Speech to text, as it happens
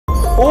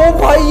ओ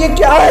भाई ये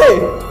क्या है?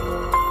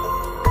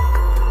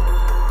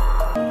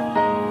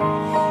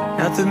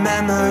 Now the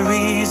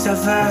memories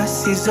of us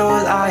is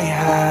all I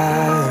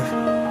have.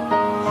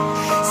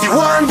 See,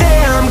 one day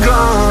I'm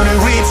gonna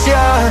reach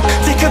ya,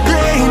 take a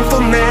plane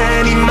for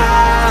many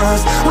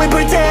miles. We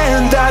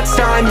pretend that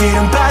time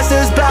didn't pass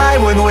us by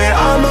when we're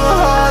on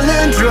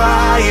Mulholland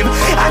Drive.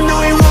 I know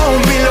it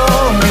won't be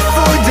long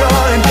before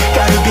dawn,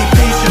 gotta be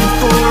patient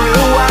for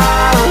a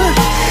while.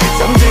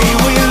 Someday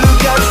we'll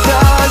look at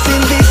stars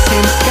in the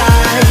same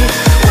sky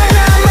when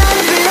I'm on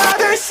the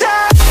other side.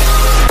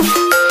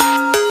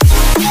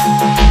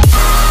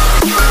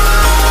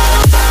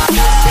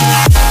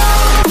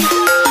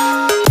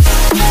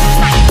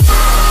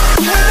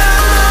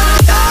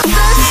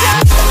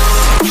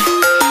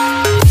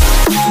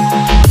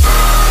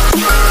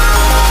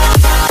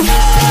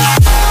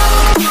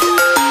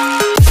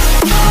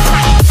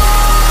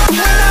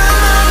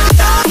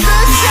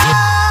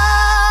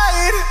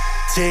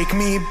 Take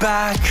me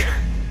back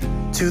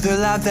to the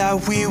life that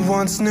we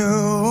once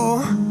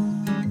knew,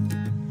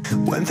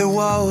 when the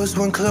walls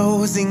weren't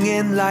closing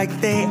in like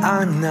they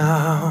are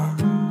now.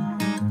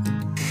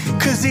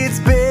 'Cause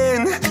it's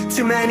been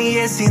too many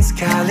years since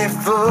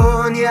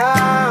California.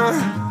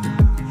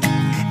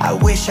 I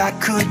wish I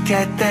could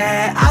get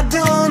there, I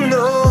don't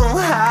know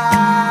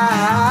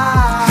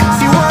how.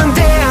 See, one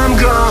day I'm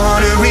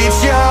gonna reach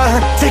ya,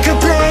 take a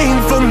plane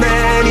for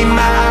many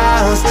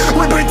miles.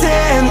 We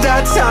pretend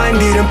that time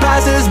didn't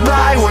pass us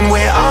by when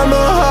we're on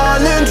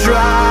Mulholland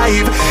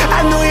Drive. I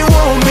know it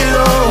won't be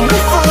long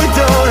before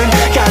dawn,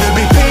 gotta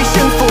be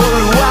patient for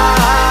a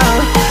while.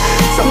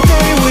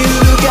 Someday we'll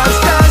look at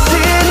stars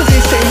in the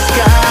same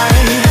sky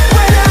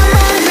when I'm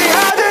on the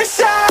other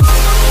side.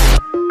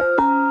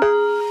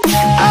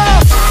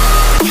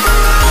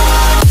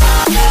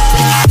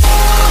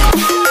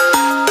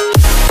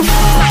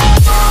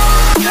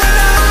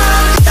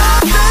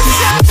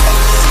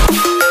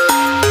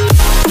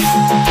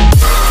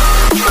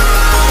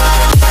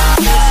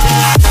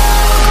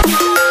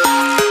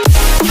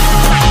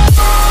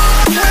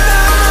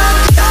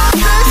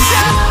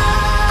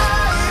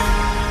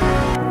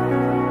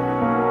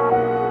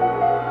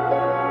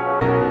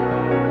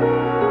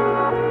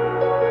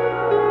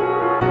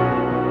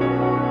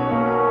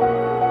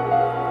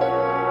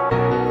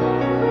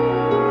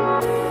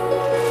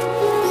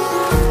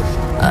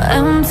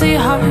 Empty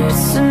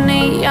hearts and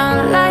neon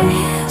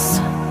lights,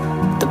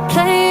 they're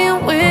playing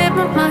with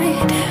my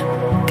mind.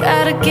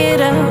 Gotta get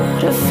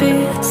out of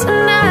here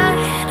tonight.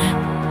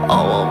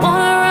 Oh, I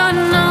wanna run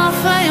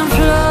off and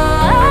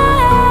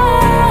fly,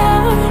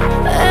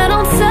 and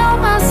I'll tell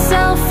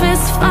myself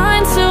it's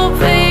fine to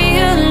be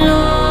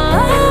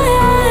alone,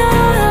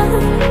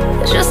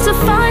 just to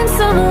find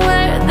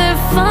somewhere that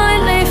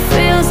finally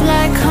feels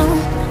like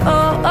home.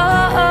 Oh,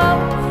 oh, oh.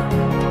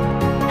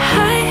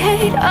 I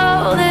hate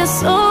all this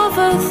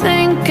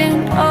overthinking.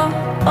 Oh,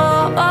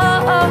 oh,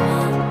 oh, oh.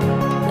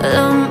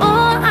 The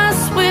more I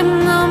swim,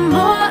 the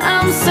more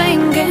I'm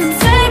sinking.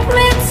 Take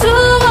me to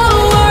a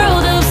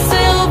world of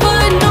silver,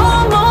 no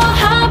more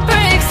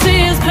heartbreaks,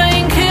 tears,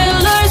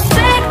 painkillers.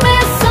 Take me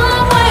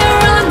somewhere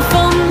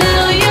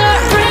unfamiliar,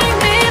 bring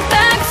me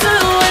back to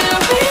where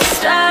we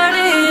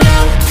started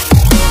out.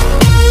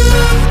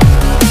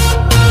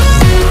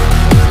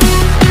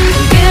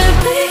 Get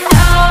me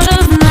out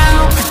of now,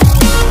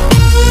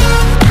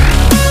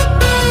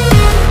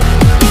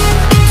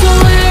 to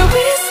where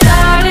we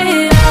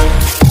started out.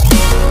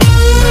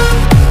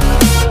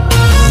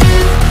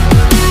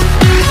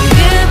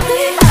 Get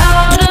me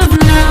out of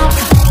now,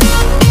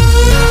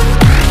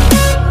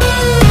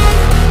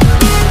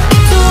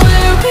 to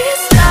where we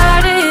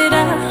started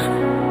out.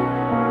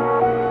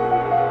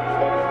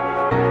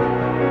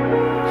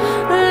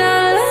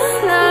 La la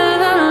la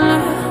la la,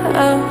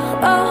 oh,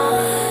 oh.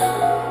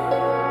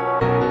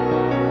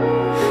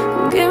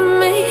 Get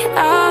me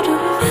out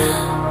of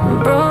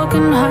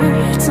broken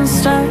hearts and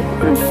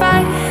starting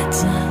fights,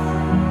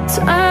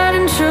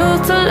 turning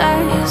truth to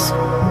lies.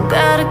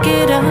 Gotta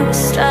get up,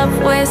 stop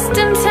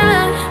wasting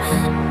time.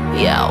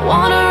 Yeah, I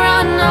wanna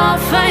run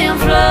off and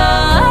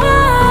fly,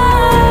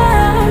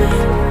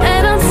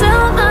 and I'll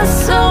tell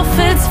myself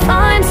it's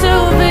fine to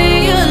be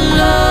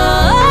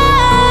alone,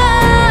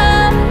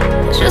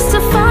 just to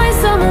find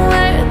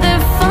somewhere that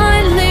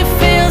finally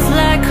feels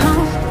like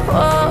home.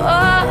 Oh,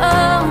 oh,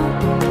 oh.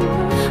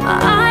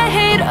 I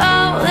hate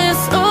all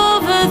this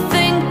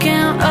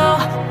overthinking. Oh,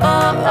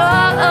 oh,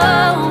 oh,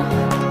 oh.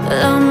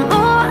 The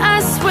more I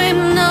swim,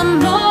 the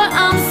more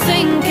I'm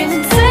sinking.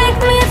 Take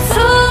me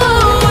to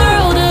a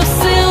world of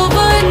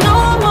silver, no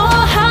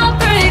more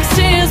heartbreak.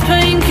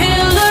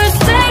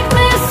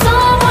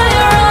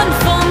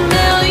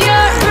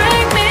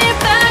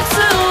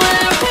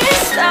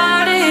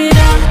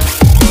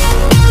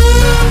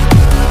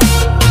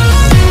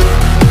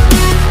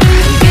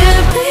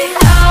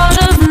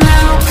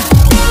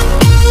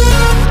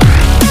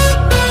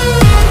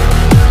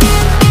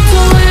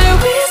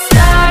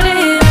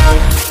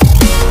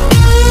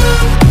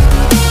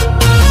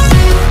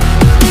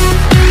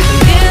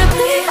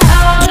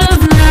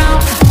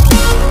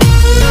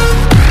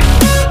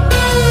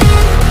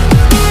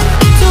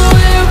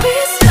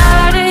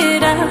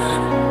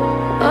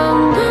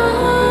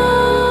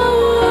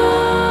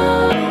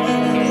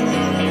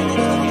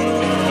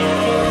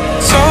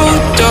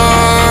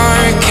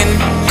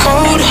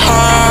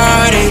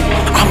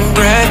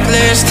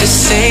 to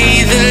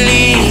say the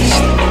least.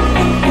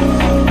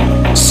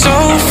 So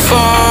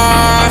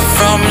far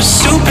from a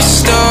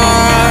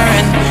superstar,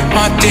 and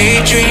my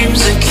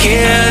daydreams are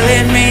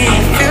killing me.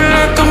 Feel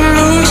like I'm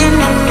losing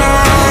my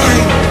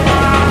mind.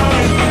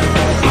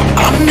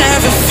 I'm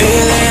never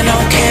feeling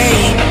okay,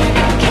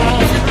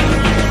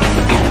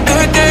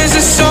 but there's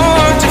a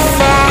soul to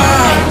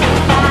find.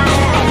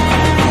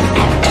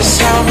 Just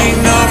help me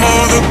numb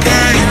all the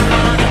pain.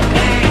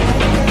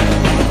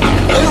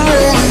 I'm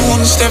only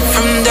one step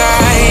from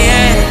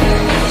dying.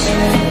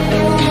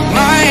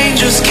 My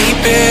angels keep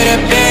it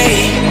at bay.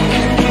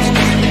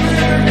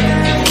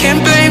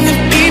 Can't blame the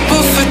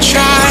people for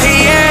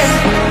trying.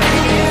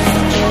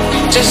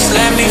 Just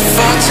let me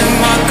fall to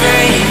my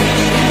grave.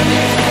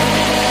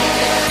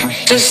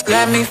 Just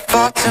let me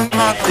fall to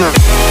my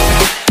grave.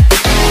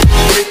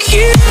 To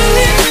kill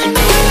it.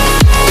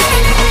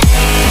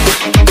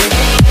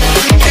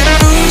 And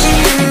I'm losing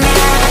my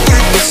mind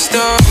at the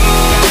start.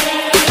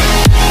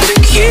 To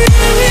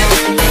kill it.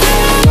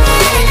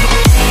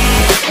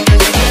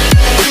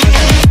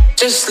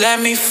 Just let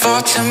me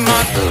fall to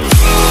my grave.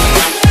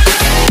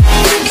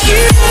 To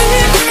kill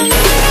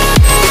it.